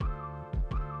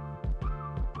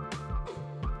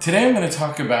Today I'm going to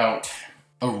talk about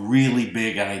a really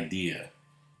big idea.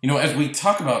 As we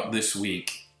talk about this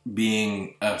week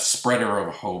being a spreader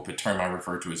of hope, a term I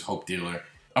refer to as hope dealer,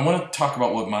 I want to talk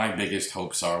about what my biggest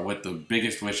hopes are, what the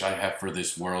biggest wish I have for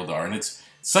this world are. And it's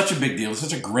such a big deal, it's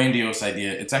such a grandiose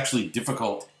idea, it's actually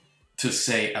difficult to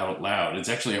say out loud. It's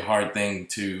actually a hard thing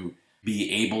to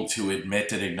be able to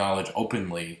admit and acknowledge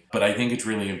openly, but I think it's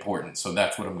really important. So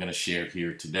that's what I'm going to share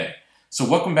here today. So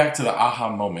welcome back to the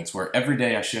Aha Moments, where every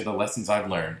day I share the lessons I've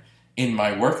learned in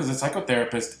my work as a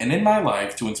psychotherapist and in my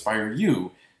life to inspire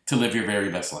you to live your very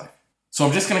best life. So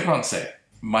I'm just going to come out and say it.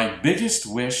 My biggest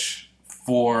wish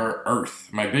for Earth,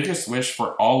 my biggest wish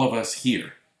for all of us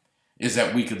here, is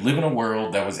that we could live in a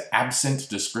world that was absent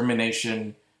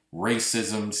discrimination,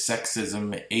 racism,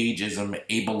 sexism, ageism,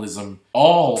 ableism,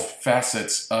 all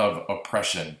facets of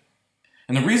oppression.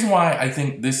 And the reason why I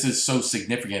think this is so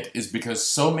significant is because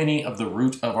so many of the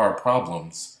root of our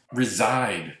problems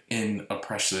reside in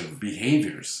oppressive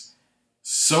behaviors.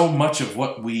 So much of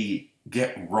what we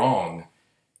get wrong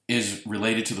is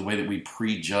related to the way that we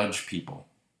prejudge people.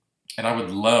 And I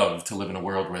would love to live in a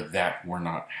world where that were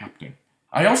not happening.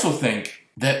 I also think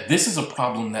that this is a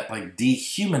problem that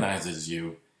dehumanizes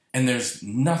you, and there's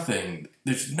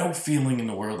no feeling in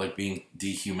the world like being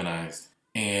dehumanized.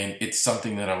 And it's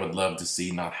something that I would love to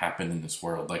see not happen in this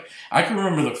world. I can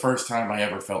remember the first time I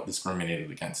ever felt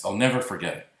discriminated against. I'll never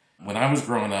forget it. When I was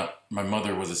growing up, my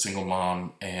mother was a single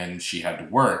mom and she had to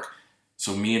work.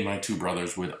 So me and my two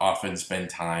brothers would often spend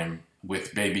time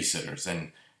with babysitters.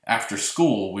 And after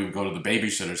school, we would go to the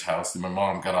babysitter's house. And my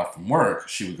mom got off from work.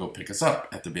 She would go pick us up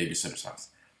at the babysitter's house.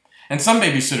 And some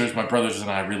babysitters my brothers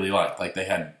and I really liked. They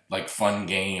had fun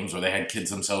games, or they had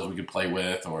kids themselves we could play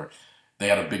with, or they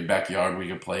had a big backyard we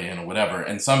could play in or whatever.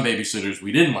 And some babysitters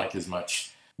we didn't like as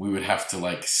much. We would have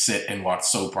to sit and watch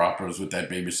soap operas with that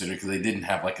babysitter because they didn't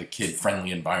have a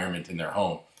kid-friendly environment in their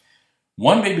home.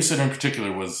 One babysitter in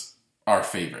particular was our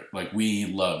favorite. We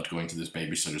loved going to this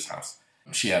babysitter's house.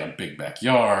 She had a big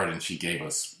backyard and she gave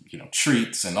us,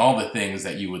 treats and all the things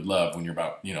that you would love when you're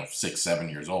about, 6, 7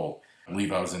 years old. I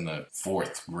believe I was in the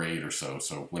 4th grade or so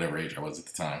whatever age I was at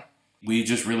the time. We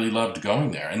just really loved going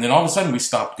there. And then all of a sudden we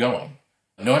stopped going.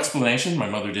 No explanation. My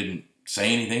mother didn't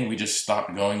say anything. We just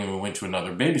stopped going and we went to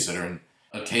another babysitter. And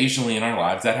occasionally in our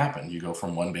lives that happened. You go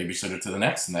from one babysitter to the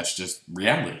next, and that's just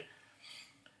reality.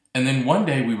 And then one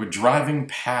day we were driving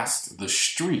past the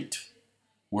street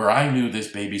where I knew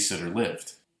this babysitter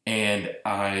lived. And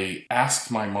I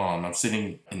asked my mom, I'm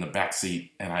sitting in the back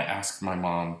seat, and I asked my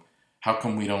mom, how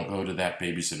come we don't go to that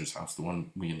babysitter's house, the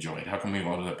one we enjoyed? How come we don't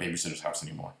go to that babysitter's house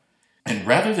anymore? And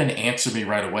rather than answer me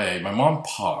right away, my mom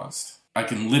paused. I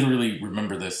can literally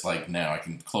remember this now. I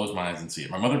can close my eyes and see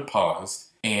it. My mother paused,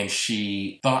 and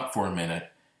she thought for a minute,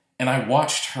 and I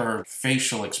watched her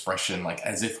facial expression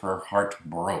as if her heart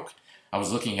broke. I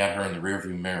was looking at her in the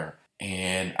rearview mirror,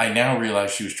 and I now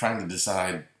realize she was trying to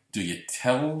decide, do you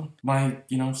tell my,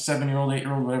 7-year-old,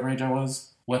 8-year-old, whatever age I was,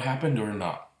 what happened or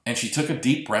not? And she took a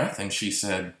deep breath, and she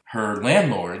said her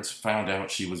landlords found out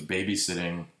she was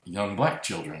babysitting young black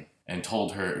children, and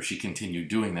told her if she continued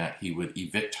doing that, he would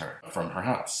evict her from her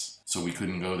house. So we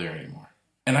couldn't go there anymore.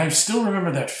 And I still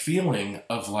remember that feeling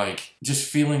of just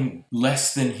feeling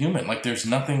less than human. There's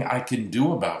nothing I can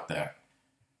do about that.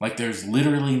 There's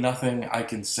literally nothing I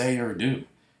can say or do.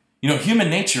 Human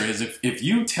nature is if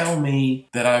you tell me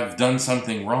that I've done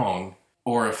something wrong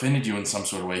or offended you in some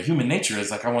sort of way, human nature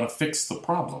is I want to fix the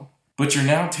problem. But you're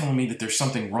now telling me that there's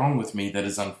something wrong with me that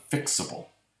is unfixable.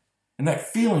 And that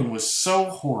feeling was so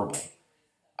horrible.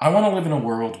 I want to live in a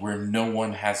world where no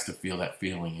one has to feel that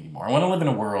feeling anymore. I want to live in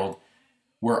a world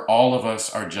where all of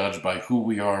us are judged by who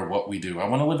we are, what we do. I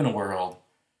want to live in a world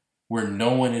where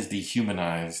no one is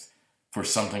dehumanized for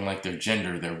something like their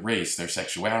gender, their race, their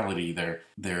sexuality,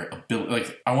 their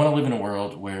ability. I want to live in a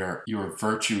world where your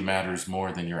virtue matters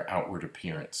more than your outward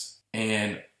appearance.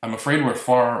 And I'm afraid we're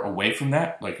far away from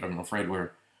that. I'm afraid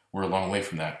we're a long way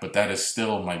from that. But that is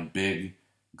still my big,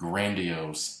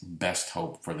 grandiose, best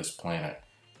hope for this planet.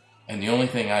 And the only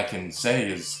thing I can say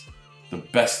is the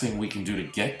best thing we can do to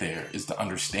get there is to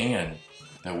understand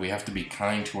that we have to be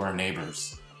kind to our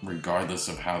neighbors, regardless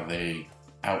of how they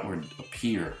outward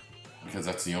appear, because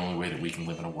that's the only way that we can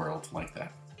live in a world like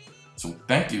that. So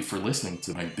thank you for listening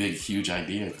to my big, huge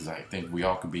idea, because I think we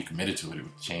all could be committed to it. It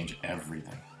would change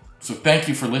everything. So thank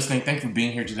you for listening. Thank you for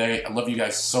being here today. I love you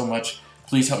guys so much.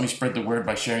 Please help me spread the word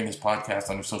by sharing this podcast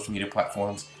on your social media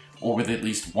platforms, or with at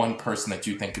least one person that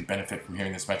you think could benefit from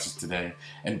hearing this message today.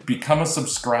 And become a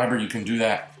subscriber. You can do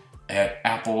that at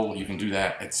Apple. You can do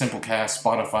that at Simplecast,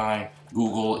 Spotify,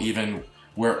 Google, even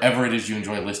wherever it is you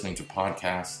enjoy listening to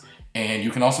podcasts. And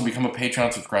you can also become a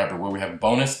Patreon subscriber where we have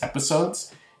bonus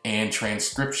episodes and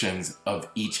transcriptions of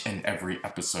each and every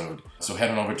episode. So head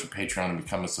on over to Patreon and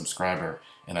become a subscriber.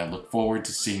 And I look forward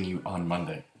to seeing you on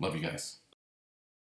Monday. Love you guys.